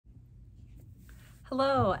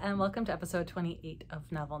Hello and welcome to episode 28 of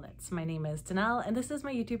Novel Knits. My name is Danelle and this is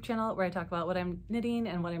my YouTube channel where I talk about what I'm knitting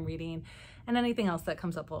and what I'm reading and anything else that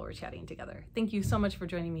comes up while we're chatting together. Thank you so much for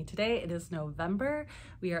joining me today. It is November.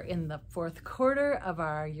 We are in the fourth quarter of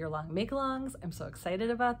our year-long make-alongs. I'm so excited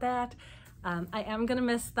about that. I am gonna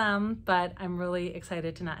miss them, but I'm really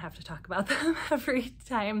excited to not have to talk about them every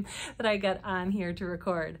time that I get on here to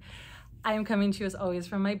record. I am coming to you as always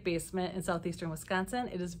from my basement in southeastern Wisconsin.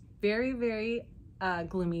 It is very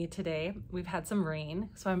gloomy today. We've had some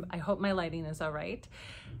rain, so I hope my lighting is all right.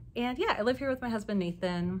 And yeah, I live here with my husband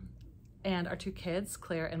Nathan and our two kids,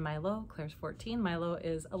 Claire and Milo. Claire's 14, Milo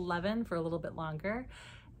is 11 for a little bit longer,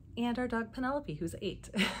 and our dog Penelope, who's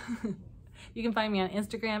 8. You can find me on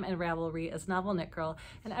Instagram and Ravelry as Novel Knit Girl,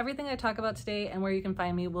 and everything I talk about today and where you can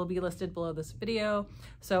find me will be listed below this video.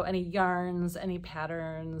 So any yarns, any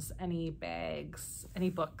patterns, any bags,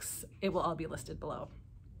 any books, it will all be listed below.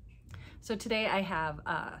 So today I have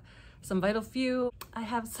some Vital Few, I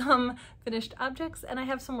have some finished objects, and I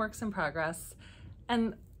have some works in progress,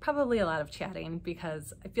 and probably a lot of chatting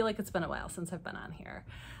because I feel like it's been a while since I've been on here.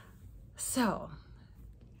 So,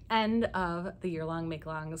 end of the year-long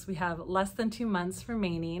make-alongs. We have less than 2 months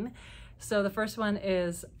remaining. So the first one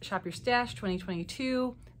is Shop Your Stash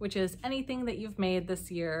 2022, which is anything that you've made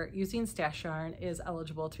this year using stash yarn is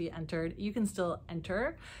eligible to be entered. You can still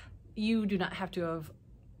enter. You do not have to have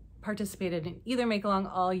participated in either make-along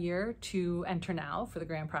all year to enter now for the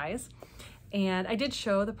grand prize. And I did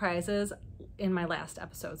show the prizes in my last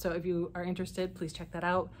episode, so if you are interested, please check that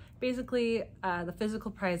out. Basically, the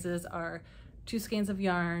physical prizes are 2 skeins of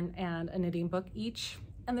yarn and a knitting book each,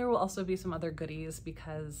 and there will also be some other goodies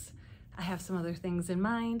because I have some other things in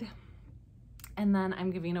mind. And then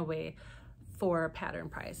I'm giving away 4 pattern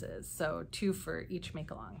prizes, so 2 for each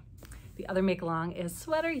make-along. The other make-along is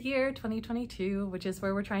Sweater Year 2022, which is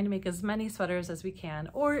where we're trying to make as many sweaters as we can,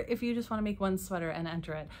 or if you just want to make one sweater and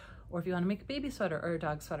enter it, or if you want to make a baby sweater or a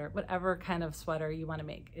dog sweater, whatever kind of sweater you want to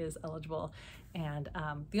make is eligible. And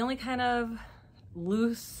the only kind of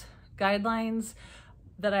loose guidelines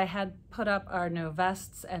that I had put up are no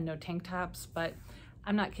vests and no tank tops, but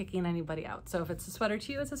I'm not kicking anybody out. So if it's a sweater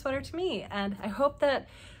to you, it's a sweater to me. And I hope that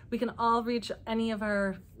we can all reach any of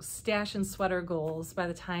our stash and sweater goals by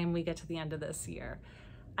the time we get to the end of this year.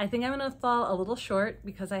 I think I'm gonna fall a little short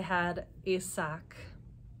because I had a sock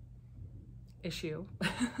issue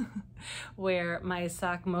where my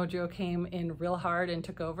sock mojo came in real hard and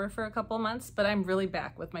took over for a couple months, but I'm really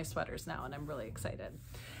back with my sweaters now and I'm really excited.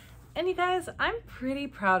 And you guys, I'm pretty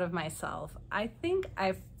proud of myself. I think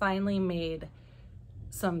I've finally made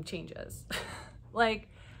some changes. Like,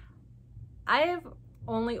 I've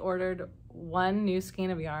only ordered 1 new skein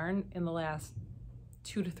of yarn in the last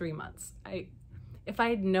 2 to 3 months. If I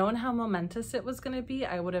had known how momentous it was going to be,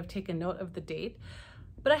 I would have taken note of the date,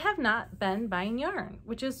 but I have not been buying yarn,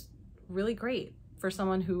 which is really great for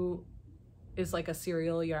someone who is like a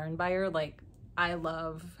serial yarn buyer. Like, I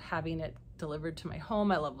love having it delivered to my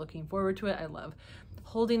home. I love looking forward to it. I love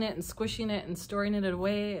holding it and squishing it and storing it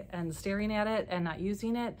away and staring at it and not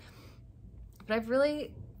using it. But I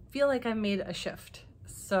really feel like I've made a shift.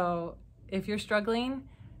 So if you're struggling,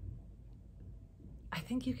 I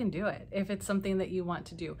think you can do it if it's something that you want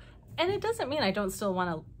to do. And it doesn't mean I don't still want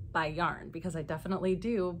to buy yarn, because I definitely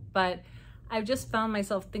do, but I've just found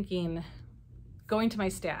myself thinking, going to my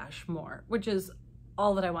stash more, which is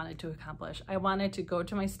all that I wanted to accomplish. I wanted to go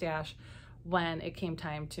to my stash when it came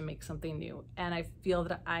time to make something new. And I feel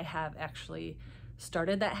that I have actually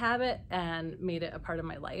started that habit and made it a part of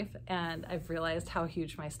my life. And I've realized how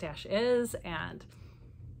huge my stash is, and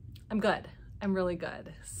I'm good. I'm really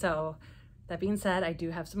good. So that being said, I do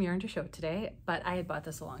have some yarn to show today, but I had bought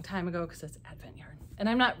this a long time ago because it's Advent yarn. And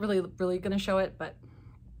I'm not really gonna show it, but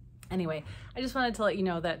anyway, I just wanted to let you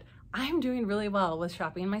know that I'm doing really well with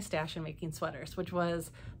shopping my stash and making sweaters, which was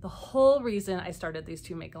the whole reason I started these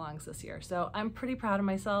 2 make-alongs this year. So I'm pretty proud of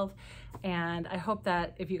myself, and I hope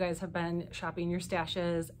that if you guys have been shopping your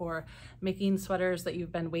stashes or making sweaters that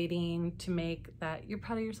you've been waiting to make, that you're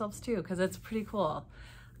proud of yourselves too, because it's pretty cool.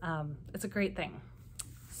 It's a great thing.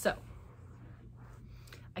 So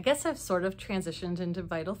I guess I've sort of transitioned into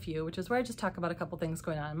Vital Few, which is where I just talk about a couple things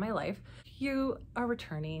going on in my life. If you are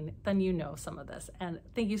returning, then you know some of this. And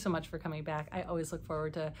thank you so much for coming back. I always look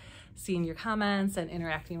forward to seeing your comments and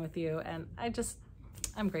interacting with you. And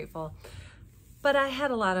I'm grateful. But I had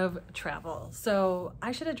a lot of travel. So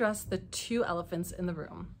I should address the 2 elephants in the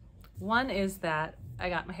room. One is that I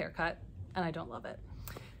got my hair cut and I don't love it.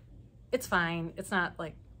 It's fine. It's not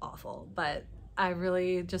like awful, but I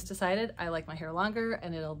really just decided I like my hair longer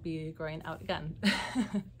and it'll be growing out again.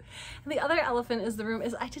 And the other elephant is the room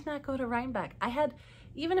is I did not go to Rhinebeck.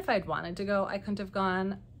 Even if I'd wanted to go, I couldn't have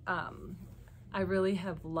gone. I really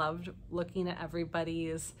have loved looking at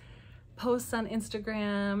everybody's posts on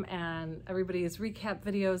Instagram and everybody's recap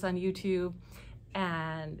videos on YouTube,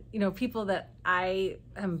 and people that I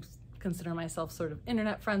consider myself sort of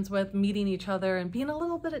internet friends with, meeting each other and being a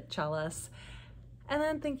little bit jealous, and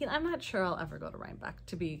then thinking, I'm not sure I'll ever go to Rhinebeck,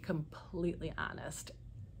 to be completely honest.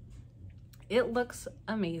 It looks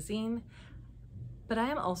amazing, but I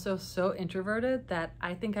am also so introverted that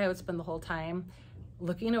I think I would spend the whole time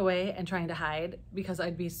looking away and trying to hide, because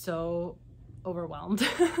I'd be so overwhelmed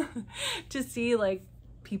to see like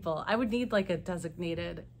people. I would need like a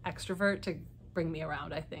designated extrovert to bring me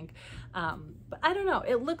around, I think. But I don't know,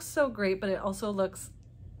 it looks so great, but it also looks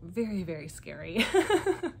very, very scary.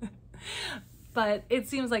 But it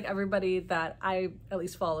seems like everybody that I at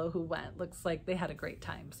least follow who went looks like they had a great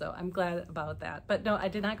time. So I'm glad about that. But no, I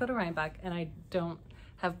did not go to Rhinebeck, and I don't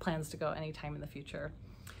have plans to go anytime in the future.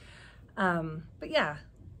 But yeah,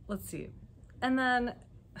 let's see. And then,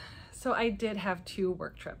 so I did have 2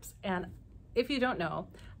 work trips. And if you don't know,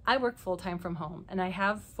 I work full-time from home, and I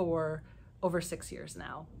have for over 6 years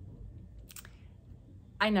now.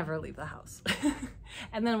 I never leave the house.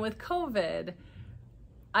 And then with COVID,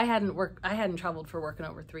 I hadn't traveled for work in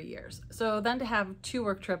over 3 years. So then to have 2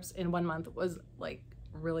 work trips in 1 month was like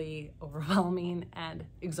really overwhelming and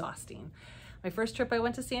exhausting. My first trip, I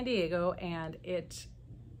went to San Diego, and it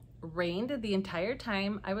rained the entire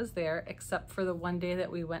time I was there, except for the one day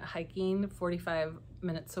that we went hiking 45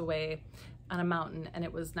 minutes away on a mountain, and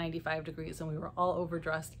it was 95 degrees and we were all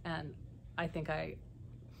overdressed, and I think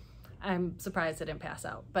I'm surprised I didn't pass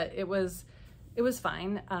out, but it was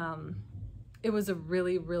fine. It was a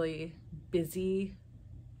really, really busy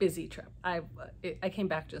trip. I came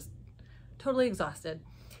back just totally exhausted.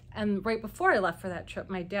 And right before I left for that trip,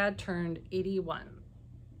 my dad turned 81.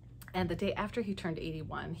 And the day after he turned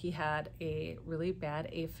 81, he had a really bad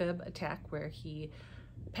AFib attack where he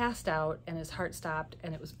passed out and his heart stopped,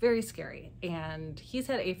 and it was very scary. And he's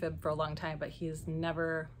had AFib for a long time, but he's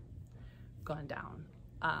never gone down,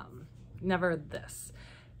 never this.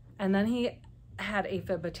 And then he had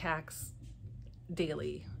AFib attacks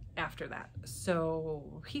daily after that.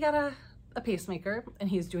 So he got a pacemaker, and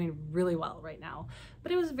he's doing really well right now.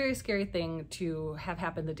 But it was a very scary thing to have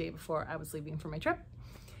happened the day before I was leaving for my trip.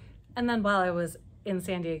 And then while I was in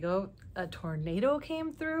San Diego, a tornado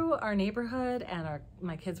came through our neighborhood, and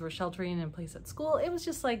my kids were sheltering in place at school. It was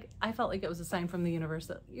just like, I felt like it was a sign from the universe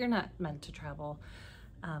that you're not meant to travel.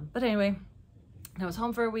 But anyway, I was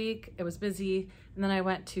home for a week. It was busy. And then I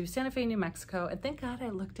went to Santa Fe, New Mexico. And thank God I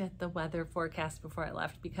looked at the weather forecast before I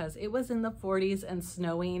left, because it was in the 40s and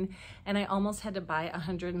snowing. And I almost had to buy a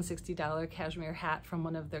 $160 cashmere hat from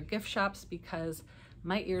one of their gift shops because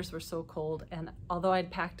my ears were so cold. And although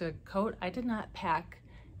I'd packed a coat, I did not pack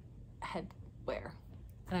headwear.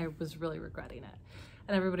 And I was really regretting it.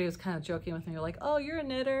 And everybody was kind of joking with me, like, oh, you're a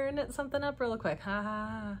knitter, knit something up real quick, ha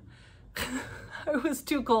ha. It was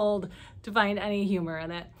too cold to find any humor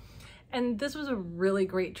in it. And this was a really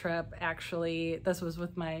great trip, actually. This was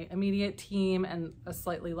with my immediate team and a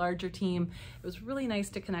slightly larger team. It was really nice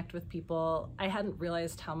to connect with people. I hadn't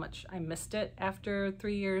realized how much I missed it after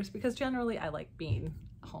 3 years, because generally I like being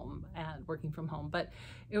home and working from home, but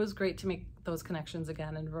it was great to make those connections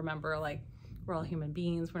again and remember, like, we're all human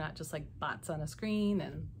beings. We're not just like bots on a screen.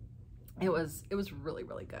 And it was really,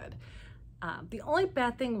 really good. The only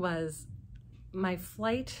bad thing was my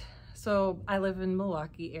flight. So I live in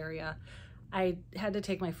Milwaukee area. I had to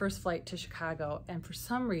take my first flight to Chicago, and for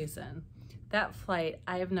some reason, that flight,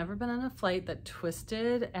 I have never been on a flight that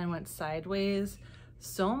twisted and went sideways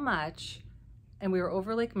so much. And we were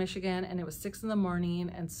over Lake Michigan, and it was 6 in the morning,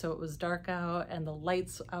 and so it was dark out and the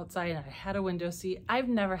lights outside, and I had a window seat. I've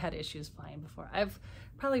never had issues flying before. I've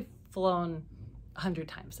probably flown 100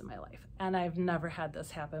 times in my life, and I've never had this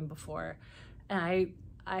happen before. And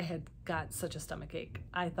I had got such a stomach ache.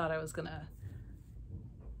 I thought I was gonna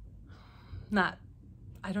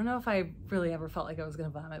I don't know if I really ever felt like I was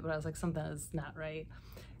gonna vomit, but I was like, something is not right.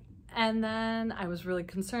 And then I was really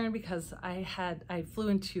concerned because I flew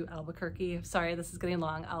into Albuquerque. Sorry, this is getting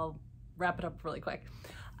long. I'll wrap it up really quick.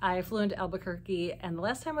 I flew into Albuquerque, and the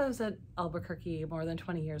last time I was at Albuquerque more than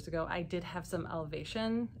 20 years ago, I did have some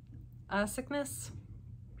elevation sickness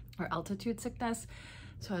or altitude sickness.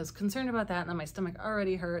 So I was concerned about that, and then my stomach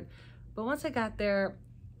already hurt. But once I got there,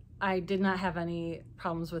 I did not have any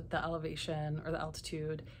problems with the elevation or the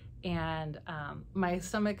altitude. And my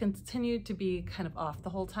stomach continued to be kind of off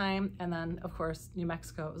the whole time. And then, of course, New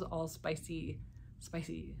Mexico, it was all spicy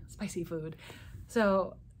food.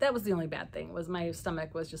 So that was the only bad thing, was my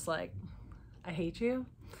stomach was just like, I hate you.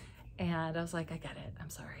 And I was like, I get it, I'm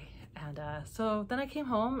sorry. And so then I came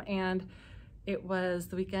home and it was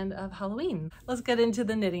the weekend of Halloween. Let's get into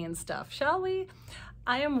the knitting stuff, shall we?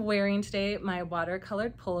 I am wearing today my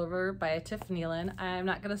watercolored pullover by Tiff Nealon. I'm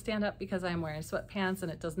not gonna stand up because I'm wearing sweatpants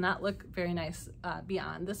and it does not look very nice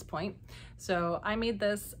beyond this point. So I made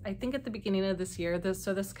this, I think at the beginning of this year,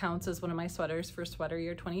 so this counts as one of my sweaters for sweater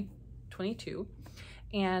year 2022.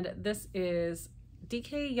 And this is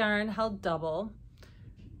DK yarn held double.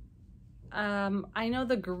 I know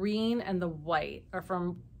the green and the white are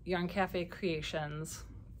from Yarn Cafe Creations.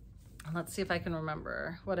 Let's see if I can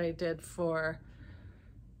remember what I did for,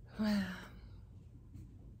 I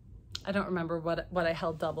don't remember what I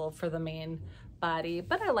held double for the main body,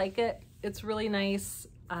 but I like it. It's really nice.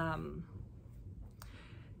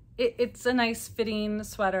 It's a nice fitting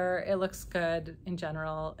sweater. It looks good in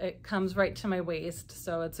general. It comes right to my waist,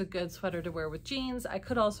 so it's a good sweater to wear with jeans. I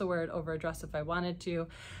could also wear it over a dress if I wanted to.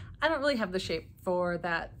 I don't really have the shape for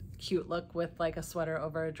that cute look with like a sweater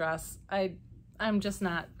over a dress. I'm just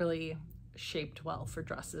not really shaped well for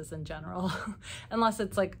dresses in general, unless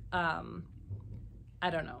it's like, I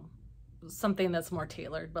don't know, something that's more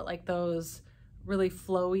tailored, but like those really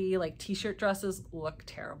flowy like t-shirt dresses look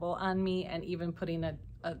terrible on me, and even putting a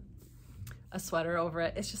sweater over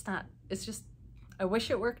it, it's just, I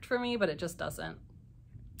wish it worked for me, but it just doesn't.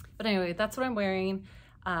 But anyway, that's what I'm wearing.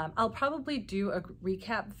 I'll probably do a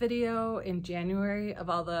recap video in January of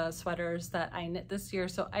all the sweaters that I knit this year,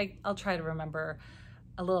 so I'll try to remember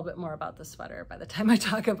a little bit more about the sweater by the time I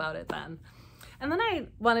talk about it then. And then I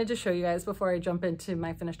wanted to show you guys, before I jump into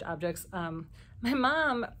my finished objects,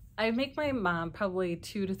 I make my mom probably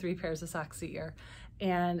 2 to 3 pairs of socks a year.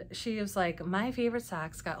 And she was like, my favorite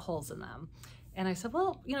socks got holes in them. And I said,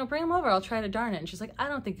 well, you know, bring them over, I'll try to darn it. And she's like, I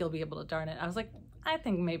don't think you'll be able to darn it. I was like, I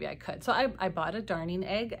think maybe I could. So I bought a darning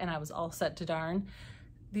egg and I was all set to darn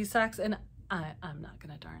these socks. And I'm not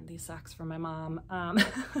gonna darn these socks for my mom.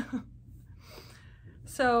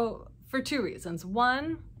 So for 2 reasons.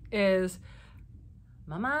 One is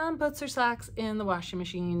my mom puts her socks in the washing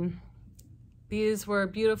machine. These were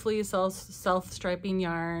beautifully self-striping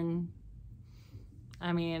yarn.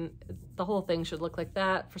 I mean, the whole thing should look like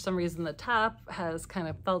that. For some reason, the top has kind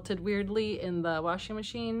of felted weirdly in the washing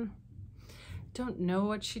machine. Don't know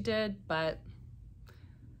what she did, but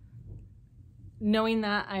knowing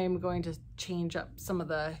that, I'm going to change up some of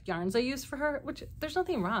the yarns I use for her, which there's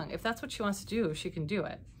nothing wrong. If that's what she wants to do, she can do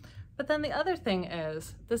it. But then the other thing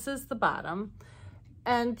is, this is the bottom.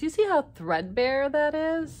 And do you see how threadbare that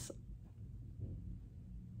is?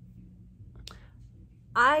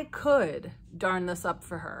 I could darn this up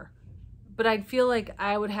for her, but I'd feel like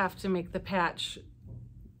I would have to make the patch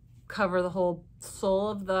cover the whole sole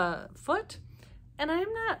of the foot, and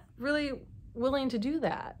I'm not really willing to do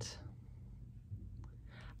that.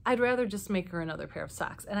 I'd rather just make her another pair of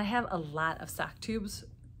socks, and I have a lot of sock tubes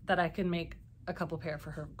that I can make a couple pair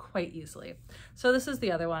for her quite easily. So this is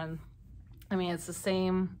the other one. I mean, it's the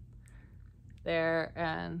same there,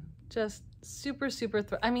 and just super,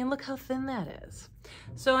 I mean, look how thin that is.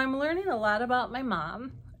 So I'm learning a lot about my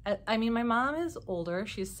mom. I mean, my mom is older,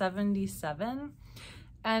 she's 77.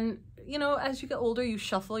 And you know, as you get older, you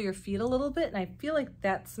shuffle your feet a little bit. And I feel like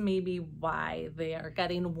that's maybe why they are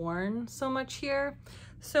getting worn so much here.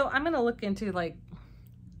 So I'm gonna look into like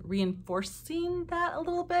reinforcing that a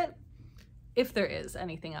little bit, if there is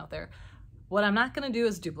anything out there. What I'm not gonna do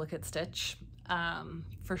is duplicate stitch.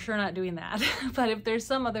 For sure not doing that. But if there's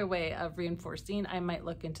some other way of reinforcing, I might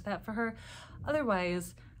look into that for her.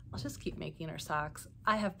 Otherwise, I'll just keep making her socks.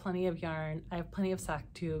 I have plenty of yarn. I have plenty of sock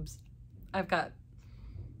tubes. I've got,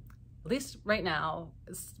 at least right now,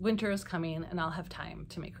 winter is coming and I'll have time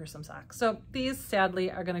to make her some socks. So these sadly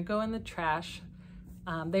are gonna go in the trash.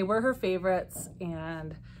 They were her favorites,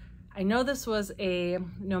 and I know this was a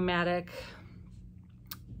nomadic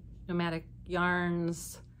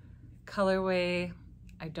yarns colorway.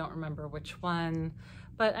 I don't remember which one,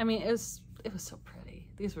 but I mean, it was so pretty.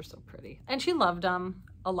 These were so pretty. And she loved them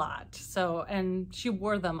a lot. So, and she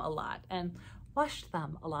wore them a lot and washed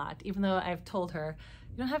them a lot, even though I've told her,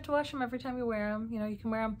 you don't have to wash them every time you wear them. You know, you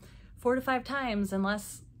can wear them 4 to 5 times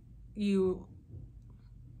unless you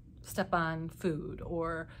step on food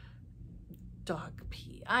or dog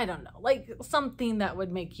pee. I don't know, like something that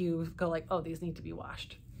would make you go like, oh, these need to be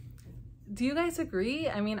washed. Do you guys agree?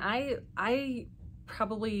 I mean, I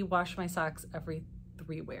probably wash my socks every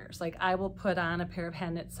 3 wears. Like I will put on a pair of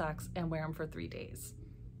hand knit socks and wear them for 3 days.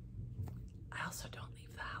 I also don't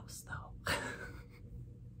leave the house though.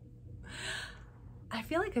 I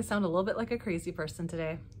feel like I sound a little bit like a crazy person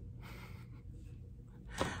today.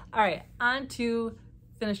 All right, on to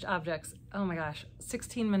finished objects. Oh my gosh,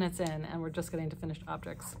 16 minutes in and we're just getting to finished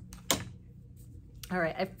objects. All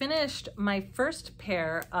right, I finished my first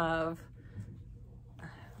pair of,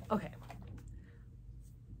 okay,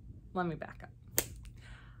 let me back up.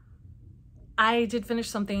 I did finish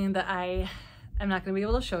something that I'm not gonna be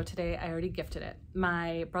able to show today. I already gifted it.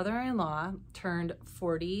 My brother-in-law turned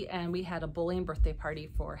 40 and we had a bowling birthday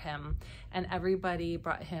party for him, and everybody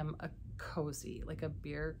brought him a cozy, like a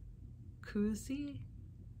beer koozie,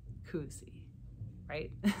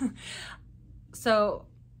 right? So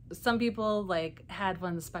some people like had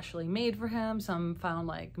ones specially made for him. Some found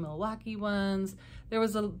like Milwaukee ones. There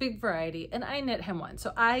was a big variety, and I knit him one.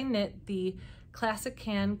 So I knit the Classic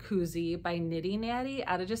Can Koozie by Knitty Natty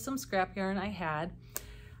out of just some scrap yarn I had.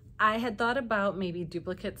 I had thought about maybe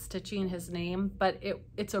duplicate stitching his name, but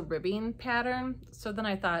it's a ribbing pattern. So then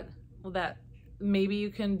I thought, well, that maybe you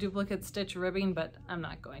can duplicate stitch ribbing, but I'm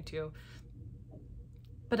not going to.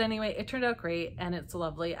 But anyway, it turned out great and it's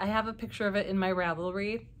lovely. I have a picture of it in my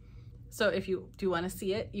Ravelry. So if you do want to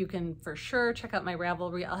see it, you can for sure check out my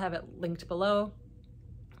Ravelry. I'll have it linked below.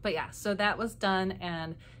 But yeah, so that was done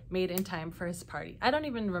and made in time for his party. I don't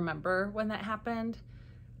even remember when that happened.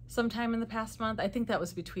 Sometime in the past month. I think that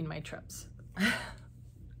was between my trips.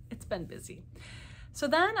 It's been busy. So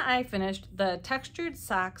then I finished the Textured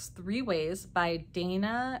Socks 3 Ways by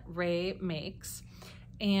Dana Ray Makes.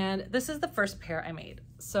 And this is the first pair I made.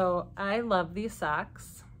 So I love these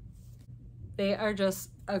socks. They are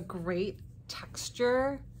just a great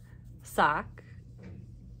texture sock.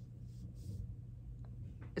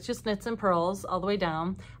 It's just knits and purls all the way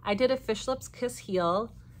down. I did a Fish Lips Kiss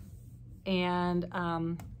heel and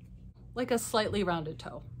like a slightly rounded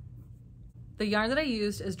toe. The yarn that I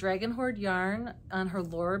used is Dragon Horde yarn on her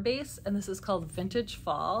Laura base, and this is called Vintage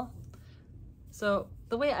Fall. So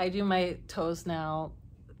the way I do my toes now,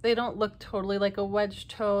 they don't look totally like a wedge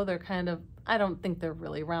toe. They're kind of, I don't think they're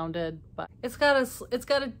really rounded, but it's got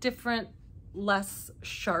a different, less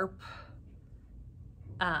sharp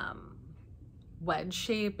wedge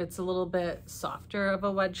shape. It's a little bit softer of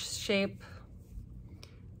a wedge shape,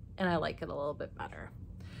 and I like it a little bit better.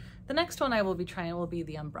 The next one I will be trying will be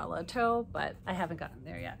the umbrella toe, but I haven't gotten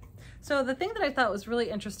there yet. So the thing that I thought was really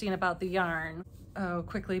interesting about the yarn,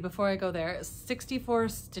 quickly before I go there, is 64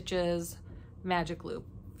 stitches magic loop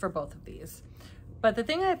for both of these. But the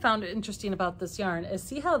thing I found interesting about this yarn is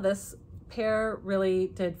see how this pair really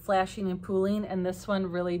did flashing and pooling and this one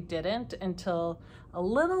really didn't until a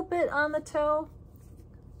little bit on the toe.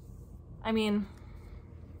 I mean,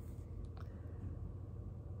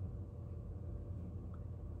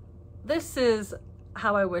 this is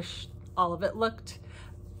how I wish all of it looked,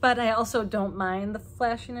 but I also don't mind the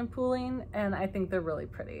flashing and pooling, and I think they're really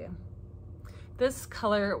pretty. This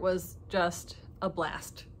color was just a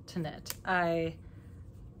blast to knit. I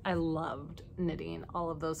loved knitting all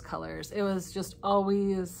of those colors. It was just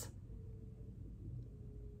always,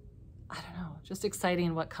 I don't know, just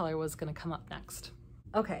exciting what color was gonna come up next.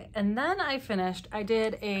 Okay, and then I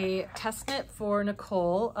did a test knit for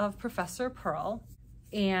Nicole of Professor Pearl,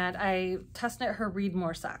 and I test knit her Read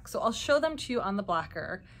More socks. So I'll show them to you on the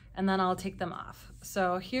blocker and then I'll take them off.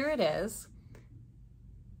 So here it is.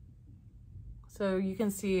 So you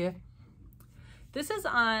can see, this is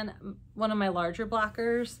on one of my larger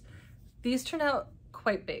blockers. These turned out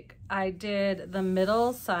quite big. I did the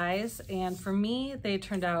middle size, and for me, they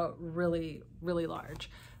turned out really, really large.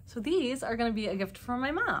 So these are gonna be a gift from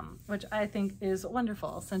my mom, which I think is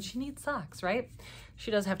wonderful since she needs socks, right?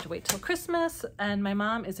 She does have to wait till Christmas, and my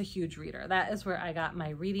mom is a huge reader. That is where I got my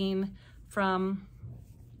reading from.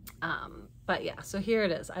 But yeah, so here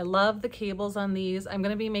it is. I love the cables on these. I'm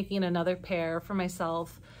gonna be making another pair for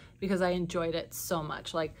myself because I enjoyed it so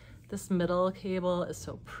much. Like this middle cable is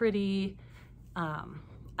so pretty.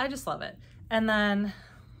 I just love it. And then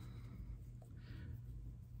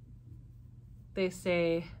they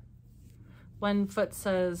say, one foot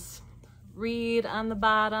says read on the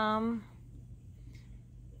bottom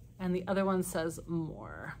and the other one says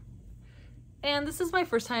more. And this is my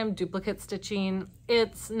first time duplicate stitching.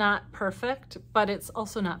 It's not perfect, but it's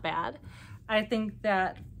also not bad. I think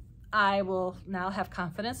that I will now have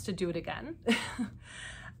confidence to do it again.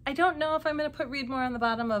 I don't know if I'm gonna put read more on the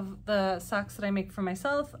bottom of the socks that I make for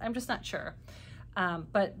myself. I'm just not sure.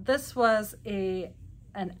 But this was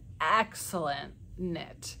an excellent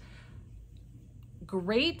knit.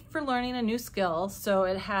 Great for learning a new skill. So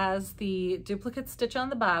it has the duplicate stitch on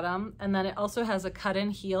the bottom, and then it also has a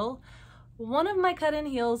cut-in heel. One of my cut-in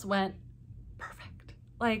heels went perfect,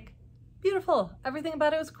 like beautiful. Everything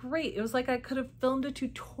about it was great. It was like I could have filmed a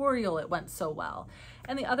tutorial. It went so well.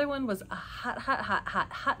 And the other one was a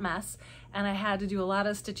hot mess, and I had to do a lot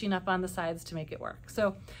of stitching up on the sides to make it work.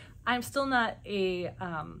 So I'm still not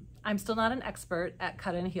an expert at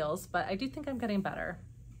cut-in heels, but I do think I'm getting better.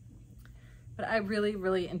 But I really,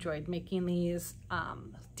 really enjoyed making these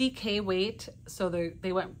DK weight, so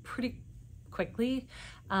they went pretty quickly.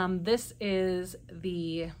 This is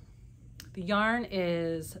the yarn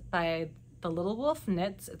is by the Little Wolf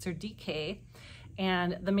Knits. It's her DK,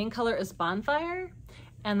 and the main color is Bonfire,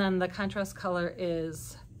 and then the contrast color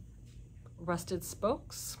is Rusted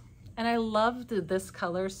Spokes. And I loved this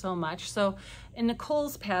color so much. So in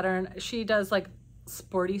Nicole's pattern, she does like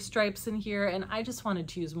sporty stripes in here, and I just wanted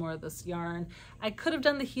to use more of this yarn. I could have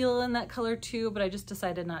done the heel in that color too, but I just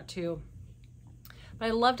decided not to. But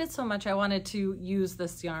I loved it so much, I wanted to use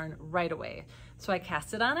this yarn right away. So I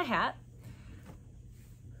cast it on a hat.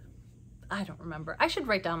 I don't remember. I should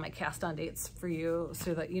write down my cast on dates for you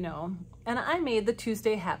so that you know. And I made the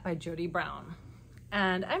Tuesday hat by Jody Brown,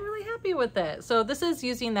 and I'm really happy with it. So this is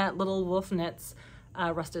using that Little Wolf Knits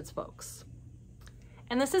Rusted Spokes.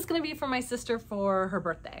 And this is gonna be for my sister for her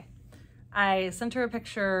birthday. I sent her a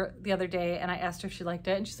picture the other day and I asked her if she liked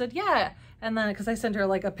it, and she said, yeah. And then, cause I sent her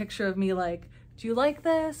like a picture of me like, do you like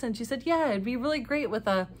this? And she said, yeah, it'd be really great with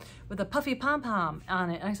a puffy pom-pom on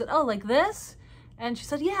it. And I said, oh, like this? And she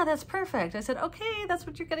said, yeah, that's perfect. I said, okay, that's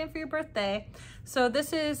what you're getting for your birthday. So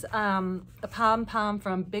this is a pom-pom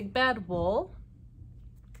from Big Bad Wool.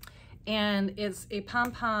 And it's a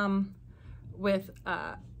pom-pom with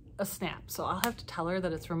a snap. So I'll have to tell her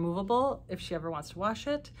that it's removable if she ever wants to wash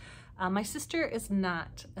it. My sister is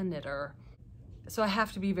not a knitter, so I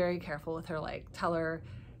have to be very careful with her. Like, tell her,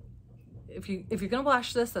 if you're gonna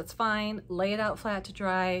wash this, that's fine. Lay it out flat to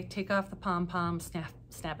dry, take off the pom-pom,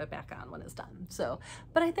 snap it back on when it's done. So,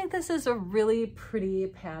 but I think this is a really pretty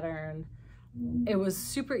pattern. It was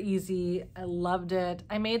super easy. I loved it.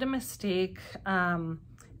 I made a mistake.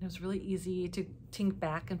 It was really easy to tink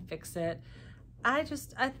back and fix it. I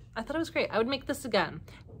thought it was great. I would make this again.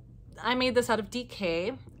 I made this out of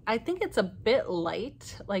DK. I think it's a bit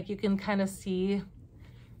light. Like, you can kind of see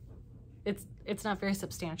it's not very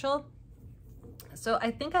substantial. So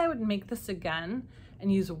I think I would make this again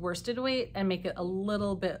and use worsted weight and make it a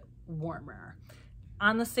little bit warmer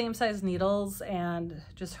on the same size needles, and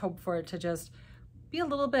just hope for it to just be a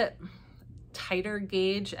little bit tighter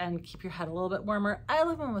gauge and keep your head a little bit warmer. I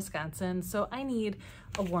live in Wisconsin, so I need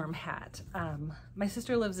a warm hat. My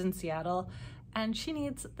sister lives in Seattle and she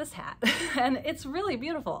needs this hat and it's really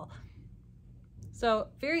beautiful. So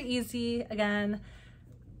very easy. Again,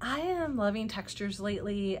 I am loving textures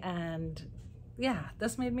lately, and yeah,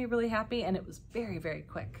 this made me really happy, and it was very, very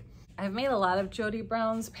quick. I've made a lot of Jody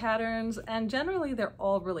Brown's patterns, and generally they're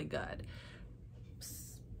all really good.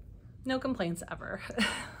 No complaints ever.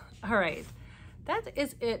 All right, that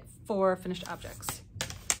is it for finished objects.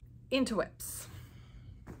 Into whips.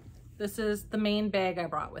 This is the main bag I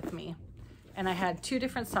brought with me, and I had 2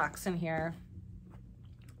 different socks in here,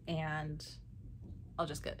 and I'll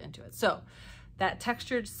just get into it. So that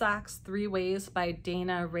Textured Socks 3 Ways by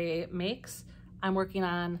Dana Ray Makes, I'm working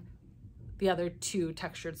on the other 2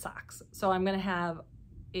 textured socks. So I'm gonna have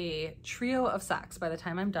a trio of socks by the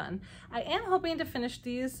time I'm done. I am hoping to finish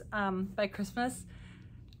these by Christmas.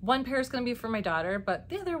 1 pair is gonna be for my daughter, but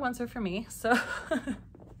the other ones are for me, so.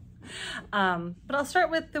 But I'll start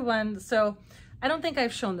with the one, so I don't think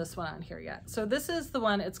I've shown this one on here yet. So this is the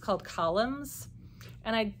one, it's called Columns.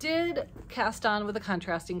 And I did cast on with a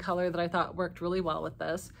contrasting color that I thought worked really well with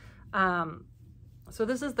this. So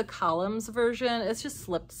this is the Columns version. It's just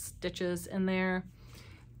slipped stitches in there.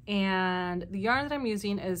 And the yarn that I'm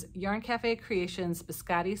using is Yarn Cafe Creations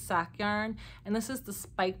Biscotti Sock Yarn. And this is the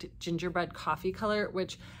Spiked Gingerbread Coffee color,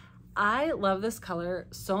 which I love this color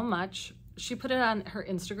so much. She put it on her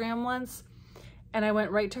Instagram once, and I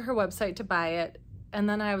went right to her website to buy it. And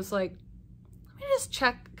then I was like, let me just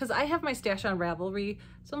check, because I have my stash on Ravelry.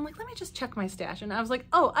 So I'm like, let me just check my stash. And I was like,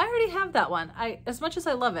 oh, I already have that one. As much as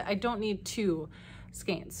I love it, I don't need 2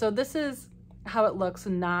 skeins. So this is how it looks,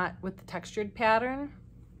 not with the textured pattern.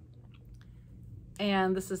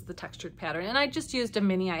 And this is the textured pattern. And I just used a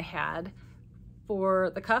mini I had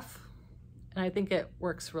for the cuff, and I think it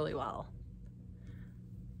works really well.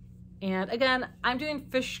 And again, I'm doing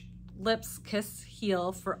Fish Lips Kiss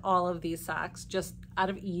Heel for all of these socks, just out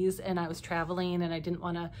of ease, and I was traveling and I didn't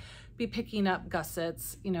want to be picking up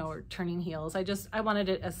gussets, you know, or turning heels. I wanted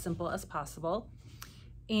it as simple as possible.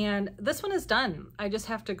 And this one is done. I just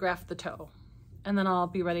have to graft the toe, and then I'll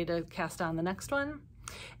be ready to cast on the next one.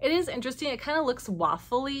 It is interesting, it kind of looks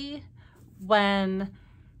waffly when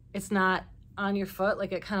it's not on your foot,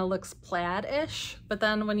 like it kind of looks plaid-ish, but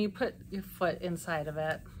then when you put your foot inside of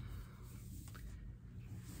it,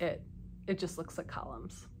 it just looks like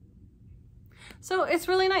columns. So it's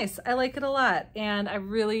really nice. I like it a lot, and I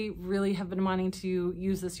really have been wanting to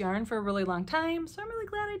use this yarn for a really long time, so I'm really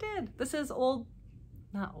glad I did. This is old,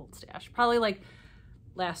 not old stash, probably like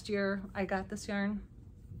last year I got this yarn.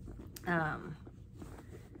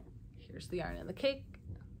 Here's the yarn in the cake.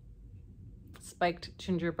 Spiked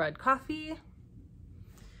gingerbread coffee.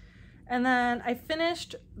 And then I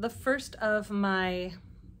finished the first of my, I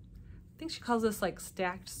think she calls this like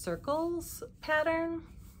stacked circles pattern.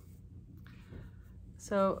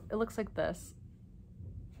 So it looks like this.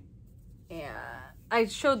 And I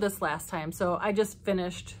showed this last time, so I just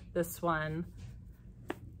finished this one.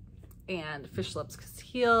 And Fish Lips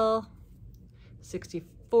Heel,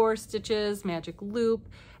 64 stitches, magic loop.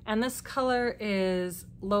 And this color is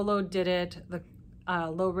Lolo Did It, the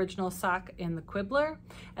Low Original sock in the Quibbler.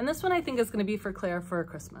 And this one I think is gonna be for Claire for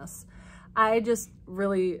Christmas. I just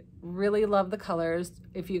really love the colors.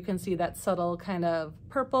 If you can see that subtle kind of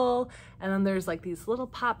purple, and then there's like these little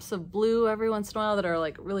pops of blue every once in a while that are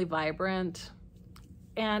like really vibrant.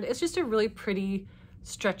 And it's just a really pretty,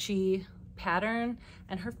 stretchy pattern,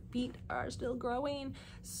 and her feet are still growing.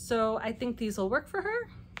 So I think these will work for her.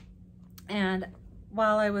 And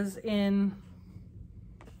while I was in,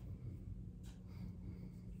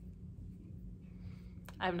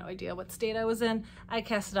 I have no idea what state I was in, I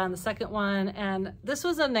casted on the second one, and this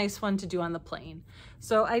was a nice one to do on the plane.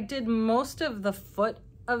 So I did most of the foot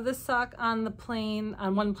of this sock on the plane,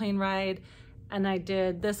 on one plane ride, and I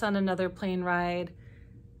did this on another plane ride.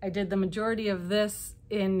 I did the majority of this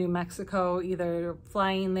in New Mexico, either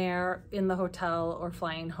flying there in the hotel or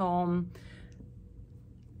flying home.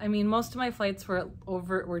 I mean, most of my flights were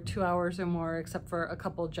 2 hours or more, except for a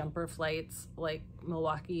couple jumper flights, like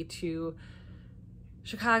Milwaukee to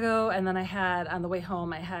Chicago, and then I had, on the way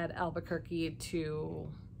home, I had Albuquerque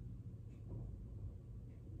to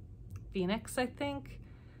Phoenix, I think.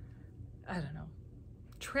 I don't know.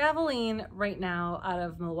 Traveling right now out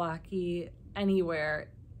of Milwaukee anywhere,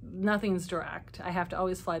 nothing's direct. I have to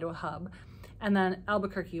always fly to a hub. And then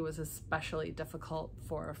Albuquerque was especially difficult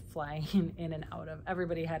for flying in and out of.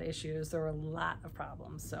 Everybody had issues. There were a lot of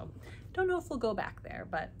problems. So don't know if we'll go back there,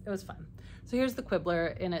 but it was fun. So here's the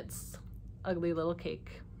Quibbler in its ugly little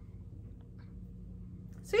cake.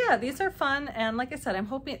 So yeah, these are fun. And like I said, I'm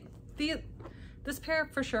hoping this pair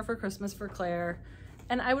for sure for Christmas for Claire.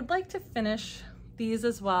 And I would like to finish these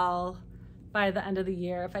as well by the end of the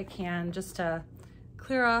year if I can, just to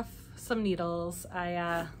clear off some needles.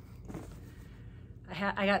 I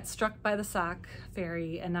got struck by the sock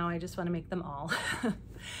fairy, and now I just want to make them all.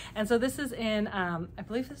 And so this is in, I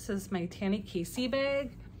believe this is my Tanny Casey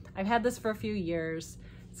bag. I've had this for a few years.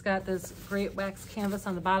 It's got this great wax canvas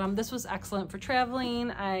on the bottom. This was excellent for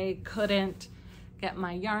traveling. I couldn't get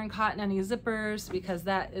my yarn caught in any zippers because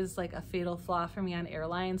that is like a fatal flaw for me on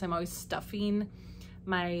airlines. I'm always stuffing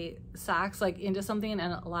my socks like into something,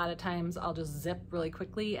 and a lot of times I'll just zip really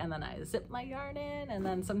quickly and then I zip my yarn in, and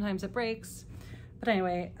then sometimes it breaks. But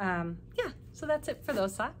anyway, yeah, so that's it for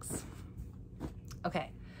those socks.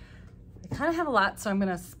 Okay, I kind of have a lot, so I'm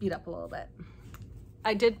gonna speed up a little bit.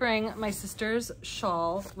 I did bring my sister's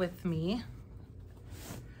shawl with me.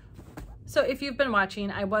 So if you've been watching,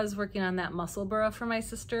 I was working on that Musselburgh for my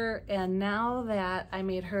sister, and now that I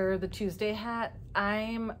made her the Tuesday hat,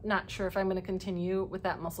 I'm not sure if I'm gonna continue with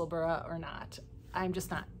that Musselburgh or not. I'm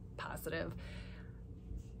just not positive.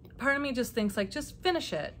 Part of me just thinks like, just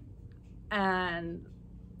finish it and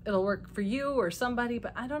it'll work for you or somebody,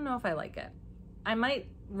 but I don't know if I like it. I might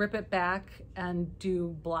rip it back and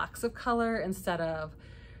do blocks of color instead of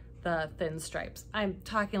the thin stripes. I'm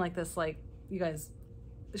talking like this, like you guys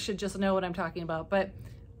should just know what I'm talking about, but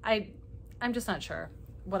I'm just not sure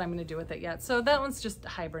what I'm gonna do with it yet. So that one's just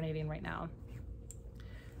hibernating right now.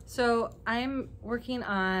 So I'm working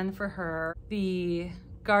on, for her, the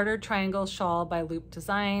Garter Triangle Shawl by Loop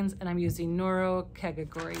Designs, and I'm using Noro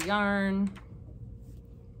Kagagori yarn.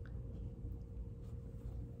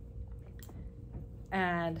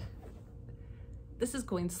 And this is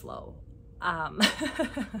going slow.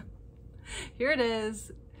 Here it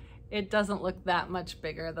is. It doesn't look that much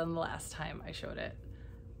bigger than the last time I showed it.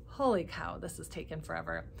 Holy cow, this has taken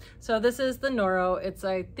forever. So this is the Noro. It's,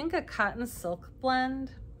 I think, a cotton silk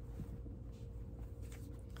blend.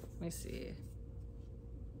 Let me see.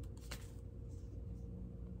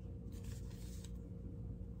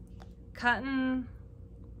 Cotton,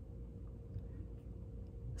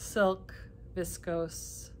 silk,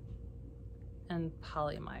 viscose, and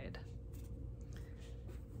polyamide.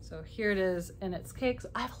 So here it is in its cakes.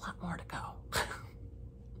 I have a lot more to go.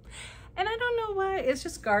 And I don't know why, it's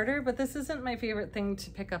just garter, but this isn't my favorite thing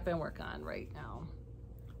to pick up and work on right now.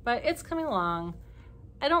 But it's coming along.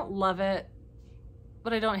 I don't love it,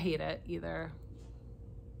 but I don't hate it either.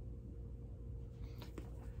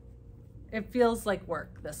 It feels like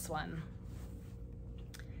work, this one.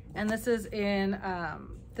 And this is in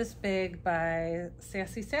this big by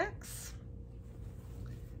Sassy Sacks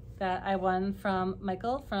that I won from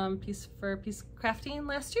Michael from Piece Crafting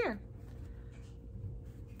last year.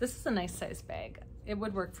 This is a nice size bag. It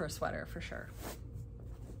would work for a sweater for sure.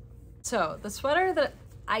 So the sweater that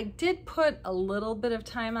I did put a little bit of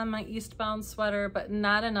time on my Eastbound sweater, but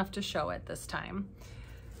not enough to show it this time.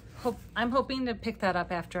 I'm hoping to pick that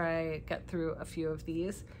up after I get through a few of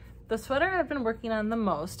these. The sweater I've been working on the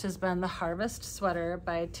most has been the Harvest sweater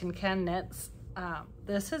by Tin Can Knits.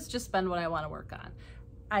 This has just been what I want to work on.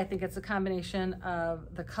 I think it's a combination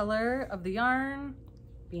of the color of the yarn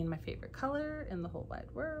being my favorite color in the whole wide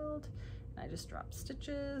world. And I just dropped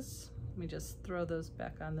stitches. Let me just throw those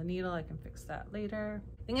back on the needle. I can fix that later.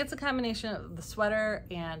 I think it's a combination of the sweater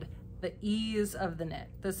and the ease of the knit.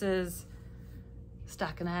 This is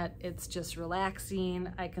stockinette. It's just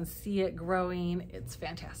relaxing. I can see it growing. It's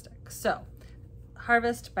fantastic. So,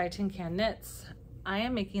 Harvest by Tin Can Knits. I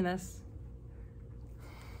am making this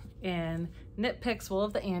in Knit Picks Wool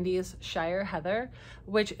of the Andes Shire Heather,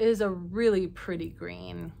 which is a really pretty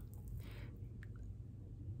green.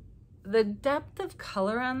 The depth of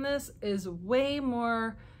color on this is way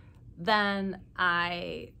more than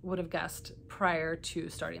I would have guessed prior to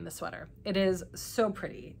starting the sweater. It is so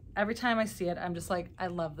pretty. Every time I see it, I'm just like, I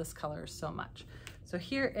love this color so much. So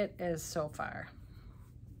here it is so far.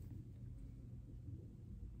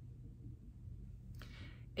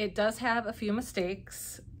 It does have a few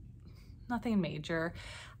mistakes, nothing major.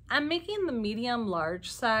 I'm making the medium large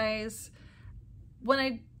size. When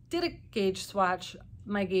I did a gauge swatch,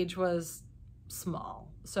 my gauge was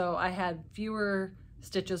small, so I had fewer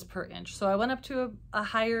stitches per inch. So I went up to a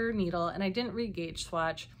higher needle and I didn't re-gauge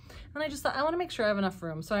swatch. And I just thought, I want to make sure I have enough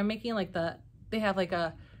room. So I'm making like they have like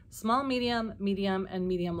a small, medium, medium, and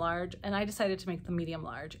medium large. And I decided to make the medium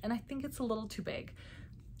large. And I think it's a little too big.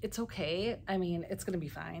 It's okay. I mean, it's going to be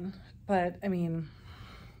fine. But I mean,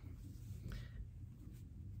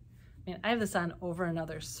 I have this on over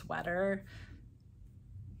another sweater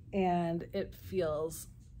and it feels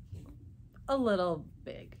a little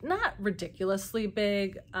big, not ridiculously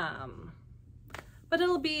big, but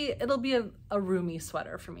it'll be a roomy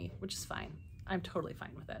sweater for me, which is fine. I'm totally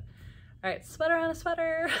fine with it. All right, sweater on a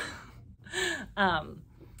sweater.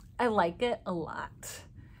 I like it a lot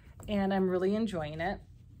and I'm really enjoying it.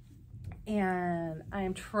 And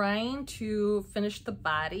I'm trying to finish the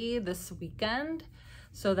body this weekend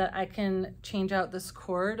so that I can change out this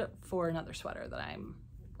cord for another sweater that I'm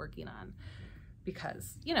working on,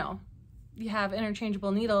 because, you know, you have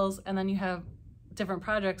interchangeable needles and then you have different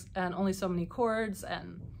projects and only so many cords.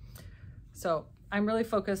 And so I'm really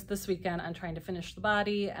focused this weekend on trying to finish the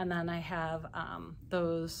body. And then I have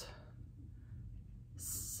those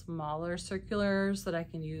smaller circulars that I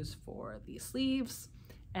can use for the sleeves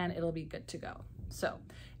and it'll be good to go. So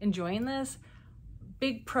enjoying this.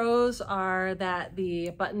 Big pros are that the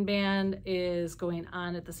button band is going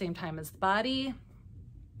on at the same time as the body.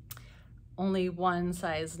 Only one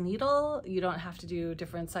size needle. You don't have to do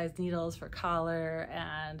different size needles for collar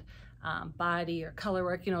and body or color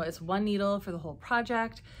work. You know, it's one needle for the whole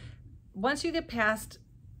project. Once you get past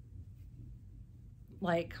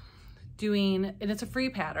like doing, and it's a free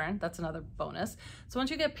pattern, that's another bonus. So once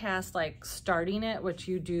you get past like starting it, which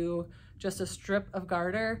you do just a strip of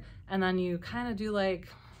garter, and then you kind of do like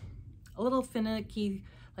a little finicky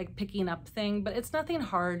like picking up thing, but it's nothing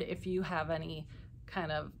hard if you have any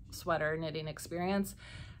kind of sweater knitting experience.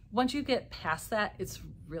 Once you get past that, it's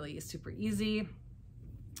really super easy.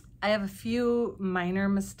 I have a few minor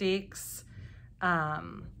mistakes. A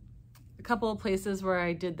couple of places where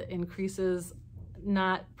I did the increases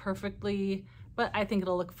not perfectly, but I think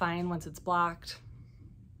it'll look fine once it's blocked.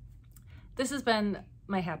 This has been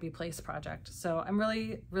my happy place project, so I'm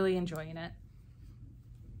really, really enjoying it.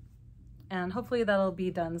 And hopefully that'll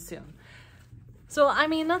be done soon. So, I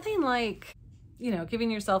mean, nothing like, you know,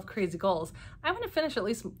 giving yourself crazy goals. I want to finish at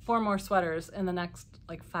least 4 more sweaters in the next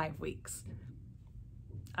like 5 weeks.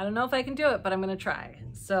 I don't know if I can do it, but I'm going to try.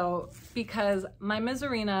 So, because my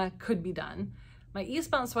Miserina could be done. My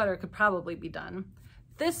Eastbound sweater could probably be done.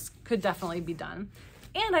 This could definitely be done.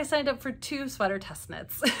 And I signed up for 2 sweater test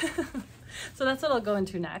knits. So that's what I'll go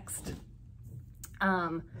into next.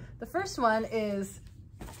 The first one is,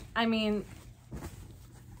 I mean,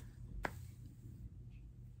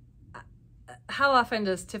 how often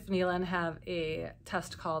does Tiffany Lynn have a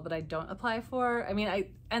test call that I don't apply for? I mean,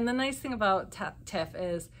 and the nice thing about Tiff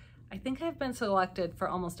is I think I've been selected for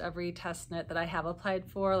almost every test knit that I have applied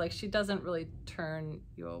for. Like, she doesn't really turn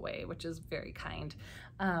you away, which is very kind.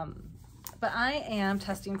 But I am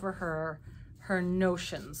testing for her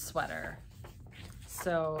Notion sweater.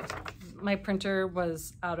 So my printer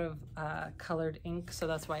was out of colored ink, so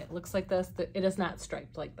that's why it looks like this. It is not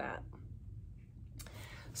striped like that.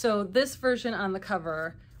 So this version on the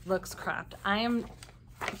cover looks cropped. I'm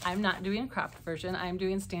not doing a cropped version. I'm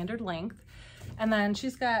doing standard length. And then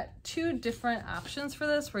she's got two different options for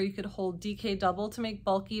this, where you could hold DK double to make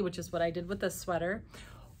bulky, which is what I did with this sweater,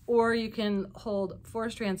 or you can hold 4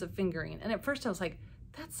 strands of fingering. And at first I was like,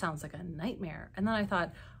 that sounds like a nightmare. And then I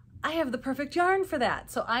thought, I have the perfect yarn for that.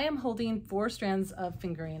 So I am holding 4 strands of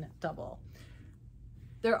fingering double.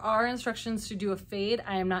 There are instructions to do a fade.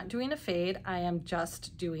 I am not doing a fade. I am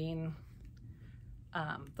just doing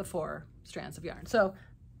the 4 strands of yarn. So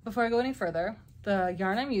before I go any further, the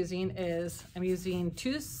yarn I'm using is, I'm using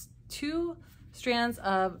two strands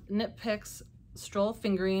of Knit Picks Stroll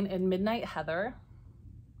Fingering in Midnight Heather.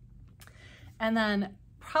 And then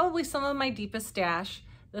probably some of my deepest stash.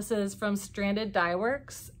 This is from Stranded Dye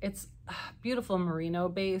Works. It's a beautiful merino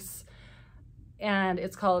base, and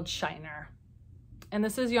it's called Shiner. And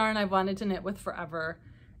this is yarn I've wanted to knit with forever.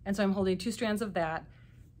 And so I'm holding 2 strands of that.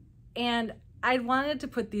 And I wanted to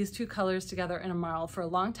put these 2 colors together in a marl for a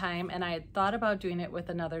long time, and I had thought about doing it with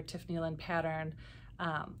another Tiffany Lynn pattern,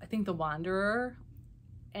 I think the Wanderer.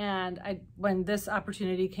 And when this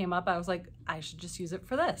opportunity came up, I was like, I should just use it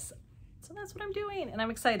for this. So that's what I'm doing, and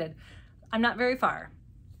I'm excited. I'm not very far.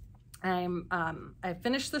 I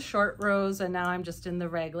finished the short rows, and now I'm just in the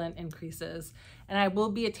raglan increases, and I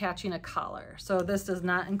will be attaching a collar. So this does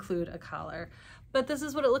not include a collar, but this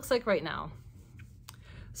is what it looks like right now.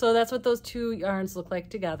 So that's what those 2 yarns look like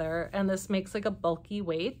together, and this makes like a bulky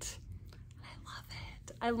weight. I love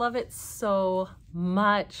it. I love it so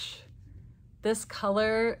much. This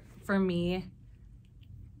color for me,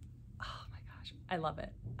 oh my gosh, I love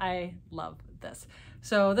it. I love this.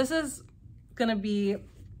 So this is gonna be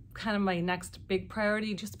kind of my next big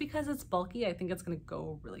priority, just because it's bulky. I think it's gonna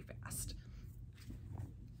go really fast.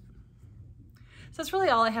 So that's really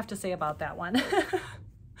all I have to say about that one.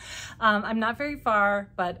 I'm not very far,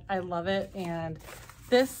 but I love it. And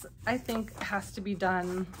this, I think, has to be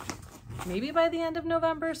done maybe by the end of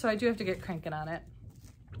November. So I do have to get cranking on it.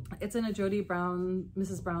 It's in a Jody Brown,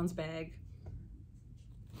 Mrs. Brown's bag.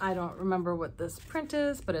 I don't remember what this print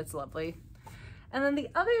is, but it's lovely. And then the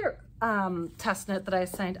other test knit that I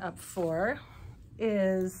signed up for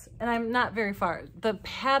is, and I'm not very far, the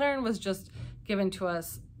pattern was just given to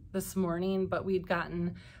us this morning, but we'd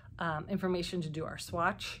gotten information to do our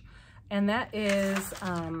swatch. And that is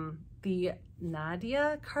the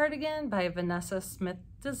Nadia cardigan by Vanessa Smith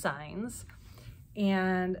Designs.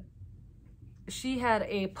 And she had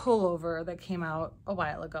a pullover that came out a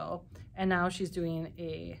while ago, and now she's doing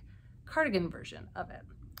a cardigan version of it.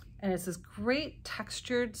 And it's this great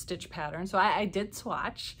textured stitch pattern. So I did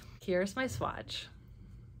swatch. Here's my swatch.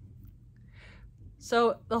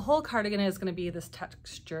 So the whole cardigan is going to be this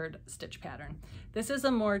textured stitch pattern. This is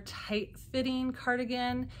a more tight-fitting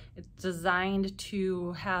cardigan. It's designed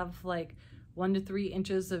to have like 1 to 3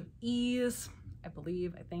 inches of ease, I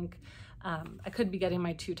think. I could be getting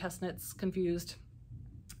my 2 test knits confused.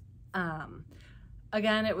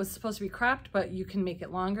 Again, it was supposed to be cropped, but you can make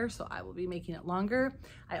it longer, so I will be making it longer.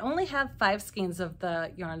 I only have 5 skeins of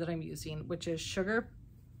the yarn that I'm using, which is Sugar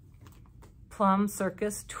Plum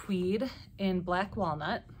Circus Tweed in Black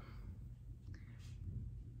Walnut,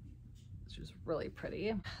 which is really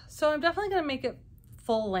pretty. So I'm definitely gonna make it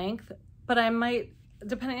full length, but I might,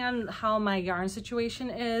 depending on how my yarn situation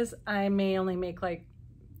is, I may only make like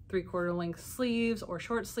 3/4 length sleeves or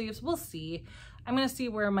short sleeves. We'll see. I'm gonna see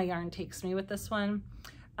where my yarn takes me with this one.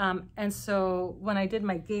 And so when I did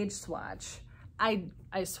my gauge swatch, I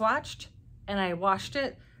swatched and I washed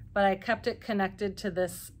it, but I kept it connected to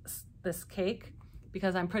this cake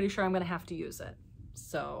because I'm pretty sure I'm gonna have to use it.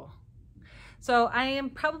 So I am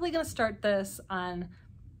probably gonna start this on,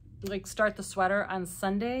 start the sweater on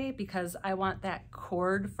Sunday, because I want that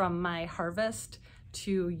cord from my harvest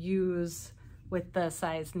to use with the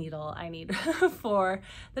size needle I need for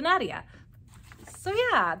the Nadia. So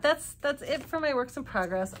yeah, that's it for my works in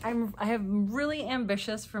progress. I am really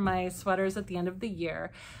ambitious for my sweaters at the end of the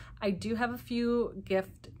year. I do have a few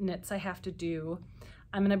gift knits I have to do.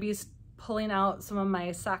 I'm gonna be pulling out some of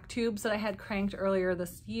my sock tubes that I had cranked earlier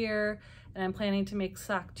this year, and I'm planning to make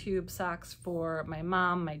sock tube socks for my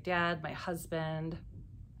mom, my dad, my husband.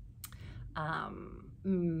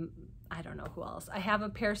 I don't know who else. I have a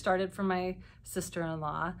pair started for my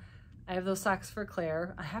sister-in-law. I have those socks for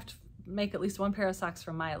Claire. I have to make at least one pair of socks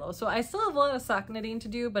for Milo. So I still have a lot of sock knitting to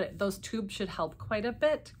do, but those tubes should help quite a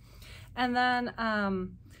bit. And then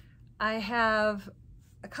I have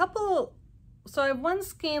a couple, so I have one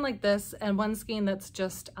skein like this and one skein that's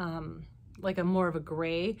just like a more of a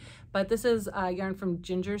gray, but this is yarn from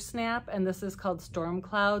Ginger Snap, and this is called Storm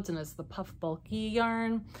Clouds, and it's the puff bulky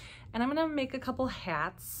yarn. And I'm gonna make a couple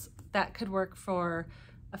hats that could work for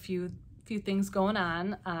a few things going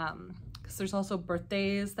on, because there's also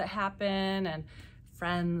birthdays that happen and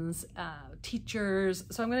friends, teachers.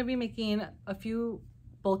 So I'm gonna be making a few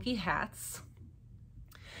bulky hats.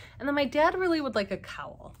 And then my dad really would like a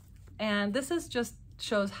cowl. And this is just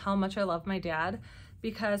shows how much I love my dad,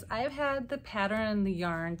 because I've had the pattern and the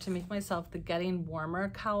yarn to make myself the Getting Warmer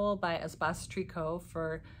cowl by Espace Tricot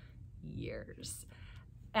for years.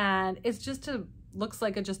 And it's just looks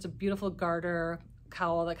like just a beautiful garter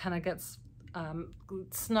cowl that kind of gets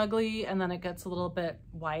snuggly, and then it gets a little bit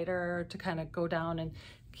wider to kind of go down and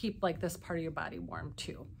keep like this part of your body warm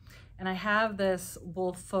too. And I have this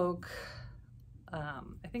Woolfolk,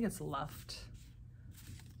 I think it's Luft,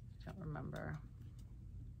 I don't remember.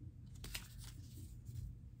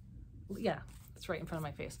 Yeah, it's right in front of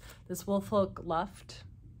my face. This Woolfolk Luft.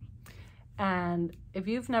 And if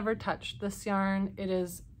you've never touched this yarn, it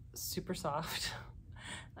is super soft.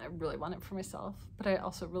 I really want it for myself, but I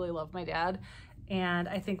also really love my dad. And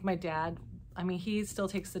I think my dad, I mean, he still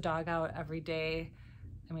takes the dog out every day.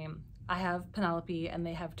 I mean, I have Penelope and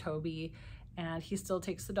they have Toby, and he still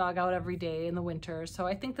takes the dog out every day in the winter. So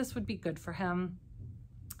I think this would be good for him.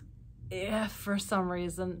 If for some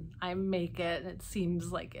reason I make it, it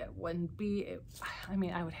seems like it wouldn't be, I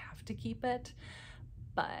mean, I would have to keep it.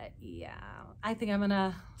 But yeah, I think I'm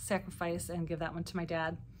gonna sacrifice and give that one to my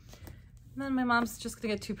dad. And then my mom's just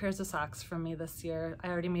gonna get 2 pairs of socks from me this year. I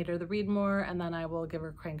already made her the Readmore, and then I will give her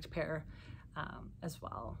a cranked pair as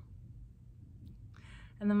well.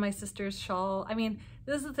 And then my sister's shawl. I mean,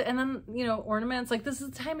 this is, and then, you know, ornaments. Like, this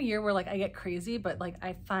is the time of year where like I get crazy, but like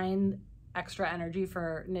I find extra energy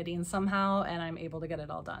for knitting somehow, and I'm able to get it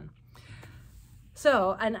all done.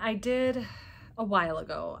 So, and I did a while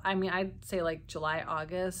ago, I mean, I'd say like July,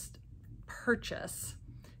 August, purchase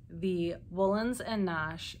the Woolens and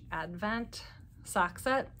Nosh Advent sock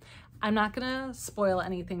set. I'm not gonna spoil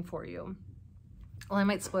anything for you. Well, I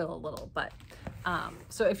might spoil a little, but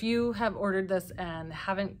so if you have ordered this and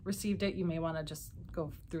haven't received it, you may want to just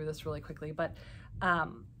go through this really quickly. But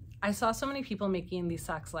I saw so many people making these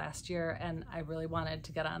socks last year, and I really wanted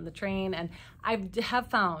to get on the train. And I have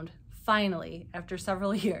found, finally, after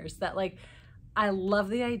several years, that like I love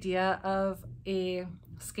the idea of a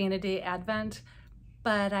skein a day advent,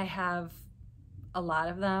 but I have a lot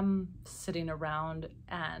of them sitting around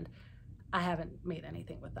and I haven't made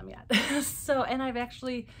anything with them yet. So, and I've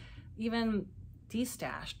actually even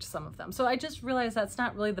destashed some of them. So I just realized that's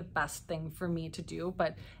not really the best thing for me to do,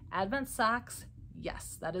 but advent socks,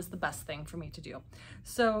 yes, that is the best thing for me to do.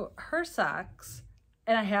 So her socks,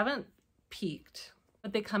 and I haven't peeked,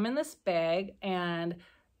 but they come in this bag, and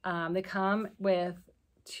they come with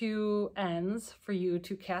 2 ends for you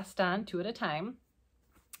to cast on 2 at a time.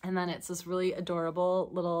 And then it's this really adorable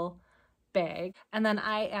little bag. And then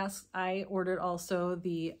I ordered also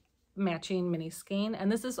the matching mini skein,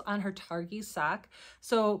 and this is on her Targhee sock.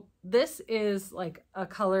 So this is like a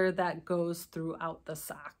color that goes throughout the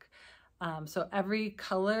sock. So every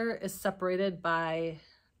color is separated by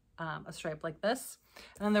a stripe like this.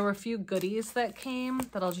 And then there were a few goodies that came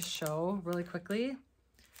that I'll just show really quickly.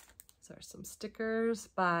 So there's some stickers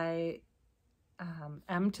by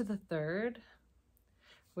M to the 3rd,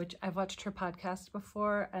 which I've watched her podcast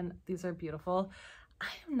before, and these are beautiful. I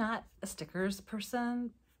am not a stickers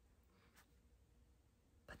person,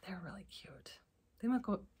 but they're really cute. They might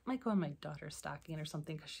go on my daughter's stocking or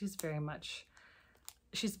something, because she's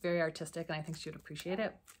very artistic, and I think she would appreciate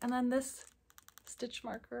it. And then this stitch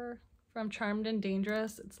marker from Charmed and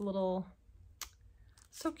Dangerous. It's a little,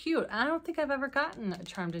 so cute. I don't think I've ever gotten a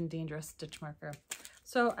Charmed and Dangerous stitch marker.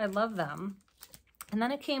 So I love them. And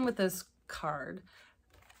then it came with this card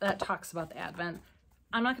that talks about the Advent.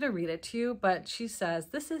 I'm not going to read it to you, but she says,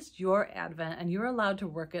 this is your Advent and you're allowed to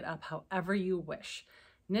work it up however you wish.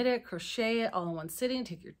 Knit it, crochet it all in one sitting,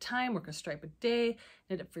 take your time, work a stripe a day,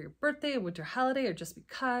 knit it for your birthday, winter holiday, or just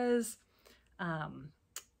because. And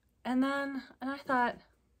I thought,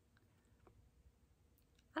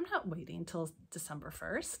 I'm not waiting until December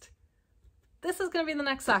 1st. This is going to be the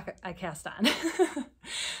next sock I cast on.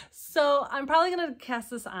 So I'm probably going to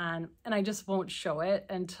cast this on, and I just won't show it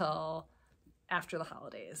until after the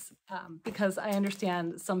holidays, because I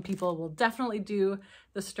understand some people will definitely do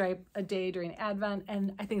the stripe a day during Advent,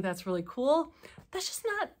 and I think that's really cool. That's just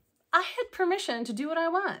not, I had permission to do what I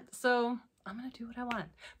want, so I'm gonna do what I want.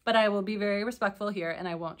 But I will be very respectful here, and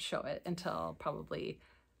I won't show it until probably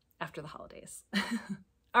after the holidays.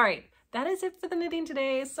 All right, that is it for the knitting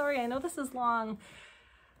today. Sorry, I know this is long.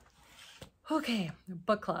 Okay,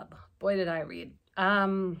 book club. Boy, did I read.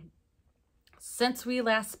 Since we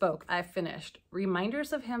last spoke, I finished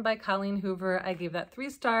Reminders of Him by Colleen Hoover. I gave that 3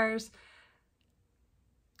 stars.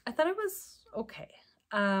 I thought it was okay.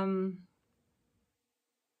 I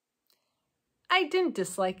didn't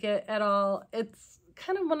dislike it at all. It's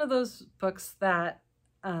kind of one of those books that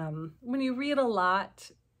when you read a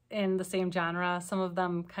lot in the same genre, some of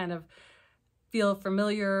them kind of feel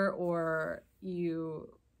familiar, or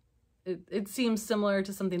it seems similar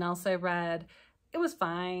to something else I read. It was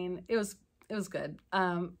fine. It was good.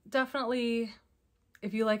 Definitely,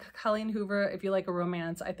 if you like Colleen Hoover, if you like a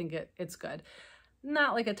romance, I think it's good.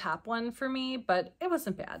 Not like a top one for me, but it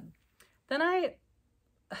wasn't bad.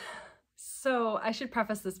 So I should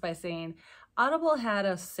preface this by saying Audible had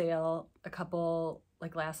a sale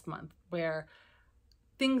like last month where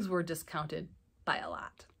things were discounted by a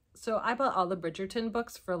lot. So I bought all the Bridgerton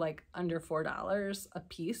books for like under $4 a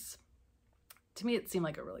piece. To me, it seemed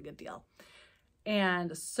like a really good deal.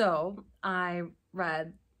 And so I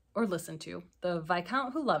read or listened to The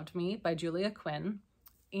Viscount Who Loved Me by Julia Quinn,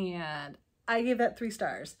 and I gave that 3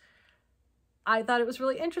 stars. I thought it was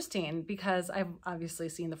really interesting because I've obviously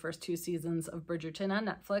seen the first 2 seasons of Bridgerton on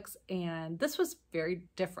Netflix, and this was very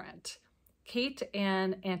different. Kate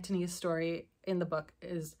and Antony's story in the book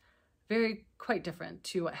is quite different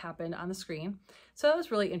to what happened on the screen. So that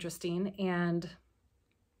was really interesting, and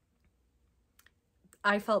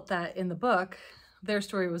I felt that in the book, their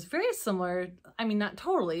story was very similar. I mean, not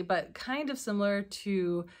totally, but kind of similar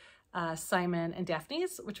to Simon and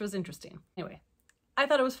Daphne's, which was interesting. Anyway, I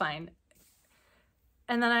thought it was fine.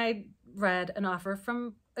 And then I read An Offer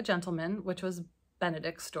from a Gentleman, which was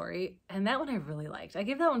Benedict's story, and that one I really liked. I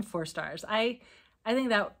gave that one 4 stars. I think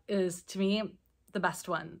that is, to me, the best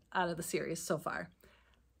one out of the series so far.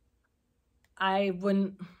 I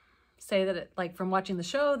wouldn't say that like from watching the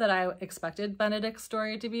show that I expected Benedict's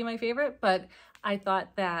story to be my favorite, but I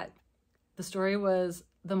thought that the story was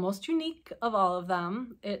the most unique of all of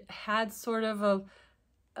them. It had sort of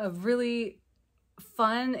a really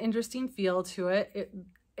fun, interesting feel to it.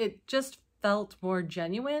 It just felt more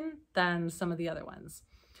genuine than some of the other ones.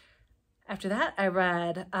 After that, I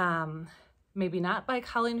read Maybe Not by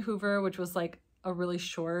Colleen Hoover, which was like a really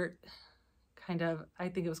short kind of, I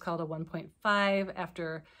think it was called a 1.5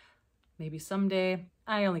 after Maybe Someday.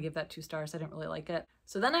 I only gave that 2 stars. I didn't really like it.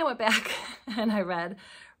 So then I went back and I read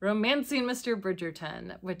Romancing Mr.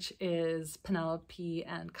 Bridgerton, which is Penelope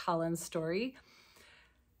and Colin's story.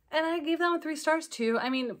 And I gave that one 3 stars too. I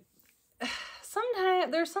mean,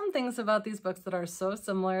 sometimes there's some things about these books that are so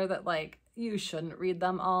similar that like you shouldn't read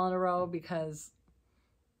them all in a row because,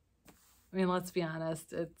 I mean, let's be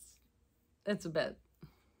honest, it's a bit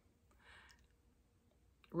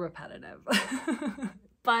repetitive.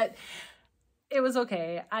 But it was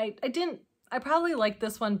okay. I probably liked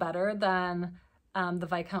this one better than The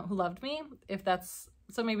Viscount Who Loved Me, if that's,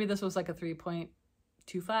 so maybe this was like a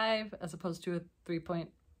 3.25 as opposed to a 3.0.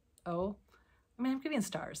 I mean, I'm giving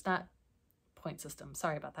stars, not point system.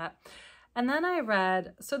 Sorry about that. And then I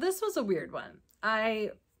read, so this was a weird one.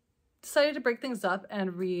 I decided to break things up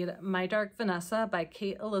and read My Dark Vanessa by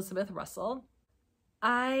Kate Elizabeth Russell.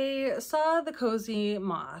 I saw the Cozy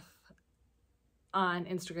Moth on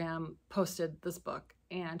Instagram posted this book,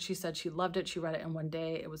 and she said she loved it. She read it in one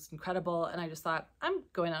day. It was incredible. And I just thought, I'm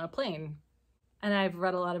going on a plane. And I've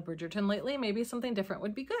read a lot of Bridgerton lately. Maybe something different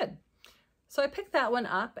would be good. So I picked that one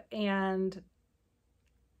up, and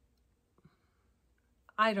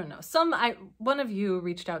I don't know. One of you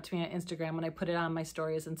reached out to me on Instagram when I put it on my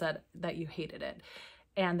stories and said that you hated it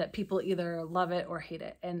and that people either love it or hate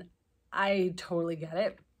it. And I totally get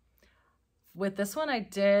it. With this one, I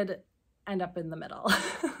did end up in the middle.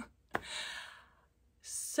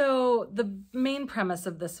 So the main premise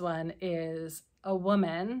of this one is a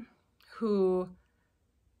woman who,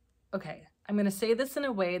 okay, I'm going to say this in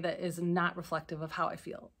a way that is not reflective of how I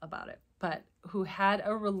feel about it, but who had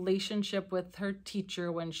a relationship with her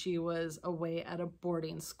teacher when she was away at a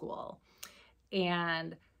boarding school.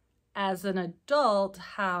 And as an adult,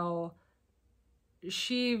 how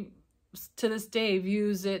she, to this day,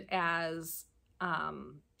 views it as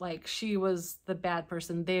like she was the bad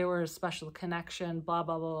person, they were a special connection, blah,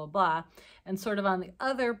 blah, blah, blah, blah. And sort of on the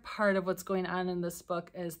other part of what's going on in this book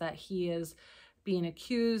is that he is being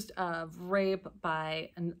accused of rape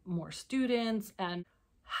by more students, and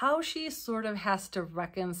how she sort of has to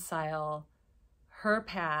reconcile her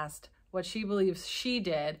past, what she believes she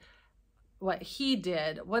did, what he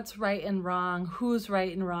did, what's right and wrong, who's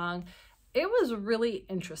right and wrong. It was really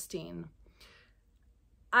interesting.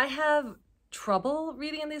 I have trouble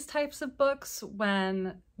reading these types of books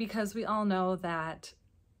because we all know that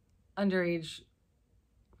underage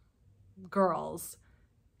girls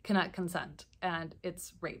cannot consent and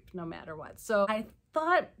it's rape no matter what. So I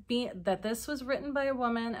thought that this was written by a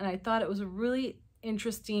woman, and I thought it was a really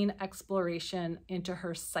interesting exploration into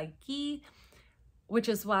her psyche, which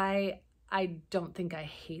is why I don't think I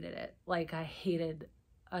hated it. Like, I hated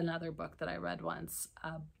another book that I read once,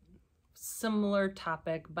 a similar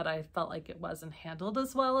topic, but I felt like it wasn't handled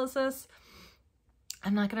as well as this.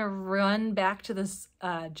 I'm not gonna run back to this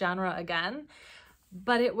genre again,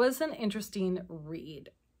 but it was an interesting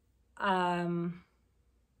read. I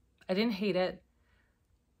didn't hate it.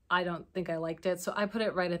 I don't think I liked it. So I put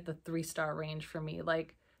it right at the 3-star range for me.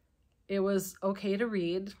 Like, it was okay to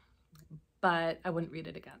read, but I wouldn't read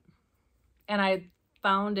it again. And I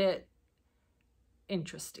found it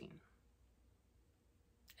interesting.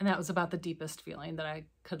 And that was about the deepest feeling that I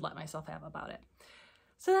could let myself have about it.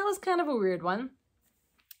 So that was kind of a weird one.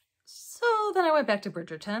 So then I went back to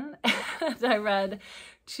Bridgerton and I read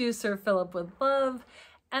To Sir Philip with Love.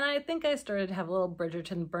 And I think I started to have a little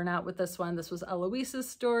Bridgerton burnout with this one. This was Eloise's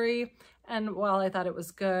story. And while I thought it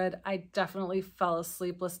was good, I definitely fell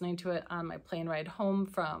asleep listening to it on my plane ride home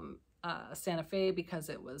from Santa Fe because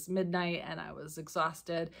it was midnight and I was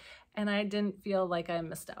exhausted. And I didn't feel like I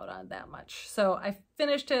missed out on that much. So I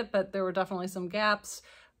finished it, but there were definitely some gaps.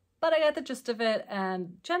 But I got the gist of it,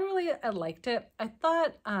 and generally I liked it. I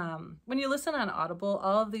thought when you listen on Audible,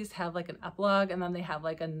 all of these have like an epilogue, and then they have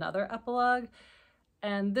like another epilogue.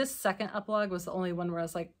 And this second epilogue was the only one where I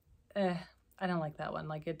was like, I don't like that one.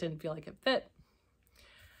 Like, it didn't feel like it fit.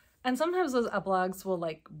 And sometimes those epilogues will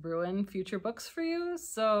like ruin future books for you.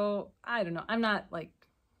 So I don't know. I'm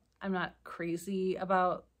not crazy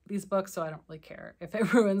about these books, so I don't really care if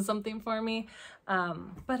it ruins something for me.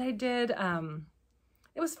 But I did,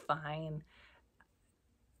 it was fine.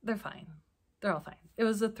 They're fine. They're all fine. It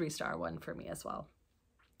was a 3-star one for me as well.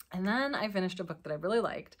 And then I finished a book that I really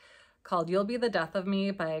liked called You'll Be the Death of Me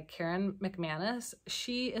by Karen McManus.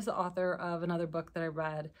 She is the author of another book that I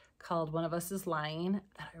read called One of Us is Lying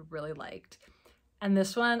that I really liked. And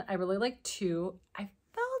this one I really liked too. I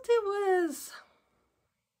felt it was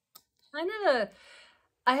kind of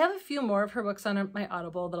I have a few more of her books on my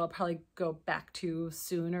Audible that I'll probably go back to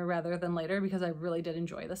sooner rather than later because I really did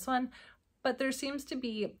enjoy this one. But there seems to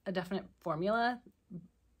be a definite formula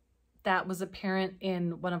that was apparent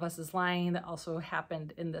in One of Us is Lying that also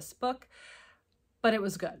happened in this book, but it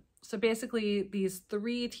was good. So basically these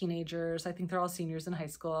 3 teenagers, I think they're all seniors in high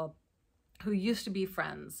school, who used to be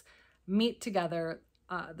friends, meet together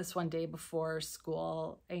this one day before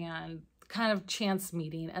school and kind of chance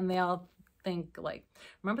meeting, and they all think like,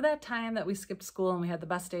 remember that time that we skipped school and we had the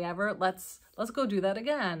best day ever? Let's go do that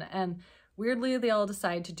again. And weirdly, they all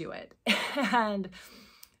decide to do it. And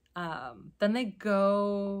then they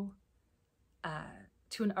go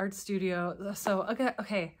to an art studio. So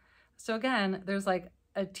okay. So again, there's like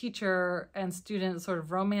a teacher and student sort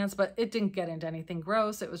of romance, but it didn't get into anything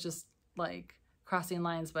gross. It was just like crossing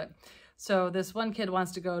lines. But so this one kid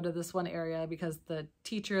wants to go to this one area because the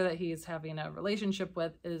teacher that he's having a relationship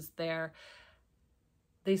with is there.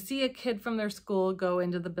 They see a kid from their school go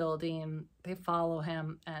into the building, they follow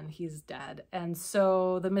him, and he's dead. And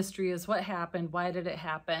so the mystery is what happened, why did it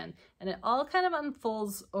happen? And it all kind of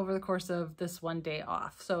unfolds over the course of this one day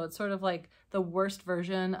off. So it's sort of like the worst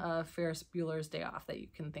version of Ferris Bueller's Day Off that you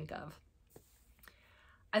can think of.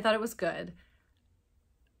 I thought it was good.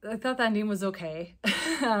 I thought the ending was okay,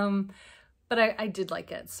 but I did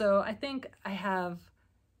like it. So I think I have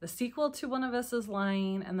the sequel to One of Us is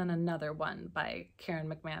Lying and then another one by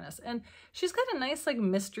Karen McManus. And she's got a nice like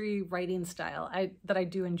mystery writing style that I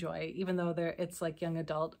do enjoy, even though it's like young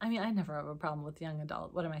adult. I mean, I never have a problem with young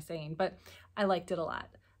adult. What am I saying? But I liked it a lot.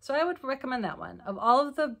 So I would recommend that one. Of all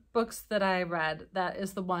of the books that I read, that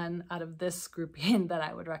is the one out of this grouping that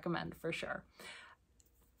I would recommend for sure.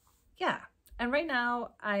 Yeah. And right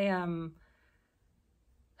now I am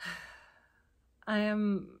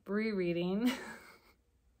rereading.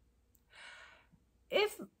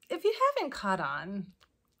 If you haven't caught on,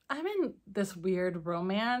 I'm in this weird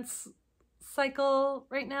romance cycle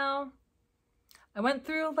right now. I went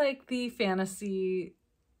through like the fantasy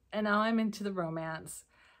and now I'm into the romance.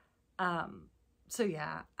 So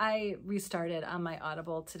yeah, I restarted on my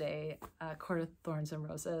Audible today, Court of Thorns and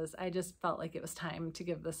Roses. I just felt like it was time to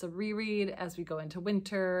give this a reread as we go into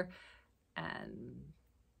winter. And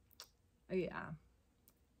yeah,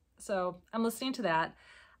 so I'm listening to that.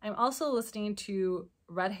 I'm also listening to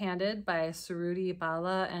Red-Handed by Suruthi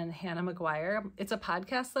Bala and Hannah McGuire. It's a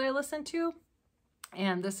podcast that I listen to,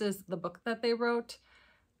 and this is the book that they wrote.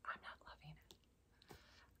 I'm not loving it.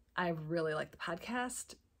 I really like the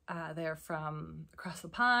podcast. They're from across the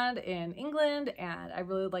pond in England, and I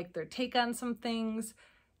really like their take on some things,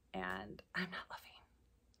 and I'm not loving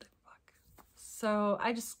the book. So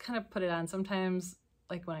I just kind of put it on sometimes,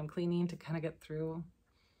 like when I'm cleaning, to kind of get through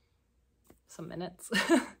some minutes.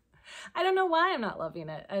 I don't know why I'm not loving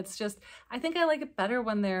it. It's just, I think I like it better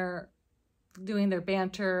when they're doing their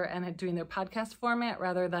banter and doing their podcast format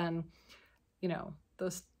rather than, you know,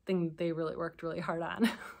 those things they really worked really hard on.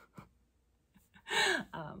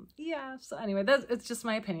 Yeah, so anyway, it's just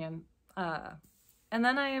my opinion. And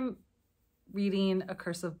then I am reading A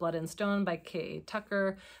Curse of Blood and Stone by K.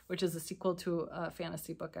 Tucker, which is a sequel to a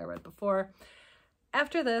fantasy book I read before.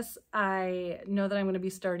 After this, I know that I'm going to be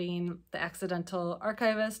starting The Accidental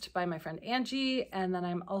Archivist by my friend Angie, and then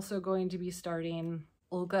I'm also going to be starting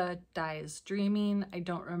Olga Dies Dreaming. I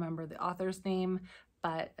don't remember the author's name,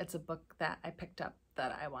 but it's a book that I picked up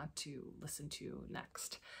that I want to listen to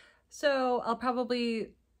next. So I'll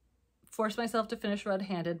probably force myself to finish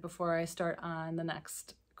Red-Handed before I start on the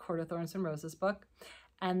next Court of Thorns and Roses book.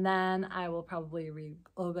 And then I will probably read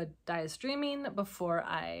Olga Dies Dreaming before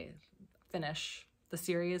I finish the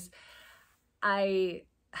series. I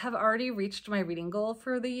have already reached my reading goal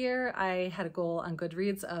for the year. I had a goal on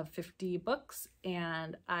Goodreads of 50 books,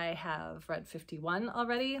 and I have read 51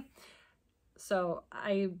 already. So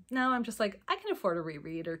now I'm just like, I can afford a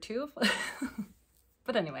reread or two.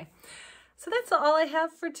 But anyway, so that's all I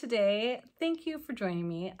have for today. Thank you for joining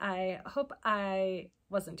me. I hope I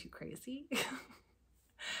wasn't too crazy.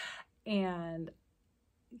 And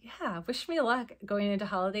yeah, wish me luck going into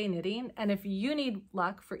holiday knitting. And if you need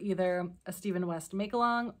luck for either a Stephen West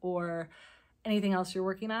make-along or anything else you're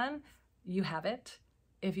working on, you have it.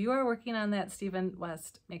 If you are working on that Stephen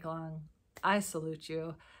West make-along, I salute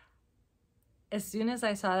you. As soon as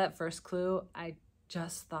I saw that first clue, I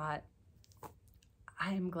just thought,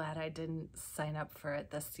 I'm glad I didn't sign up for it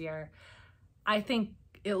this year. I think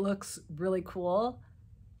it looks really cool.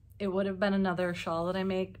 It would have been another shawl that I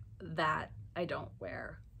make that I don't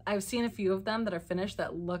wear. I've seen a few of them that are finished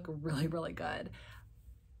that look really, really good,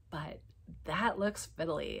 but that looks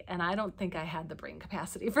fiddly, and I don't think I had the brain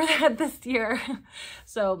capacity for that this year.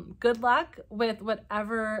 So good luck with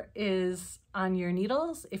whatever is on your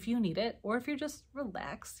needles, if you need it, or if you're just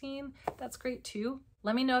relaxing, that's great too.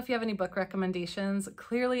 Let me know if you have any book recommendations.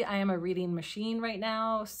 Clearly, I am a reading machine right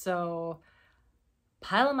now, so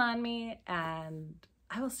pile them on me, and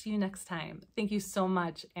I will see you next time. Thank you so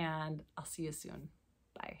much, and I'll see you soon.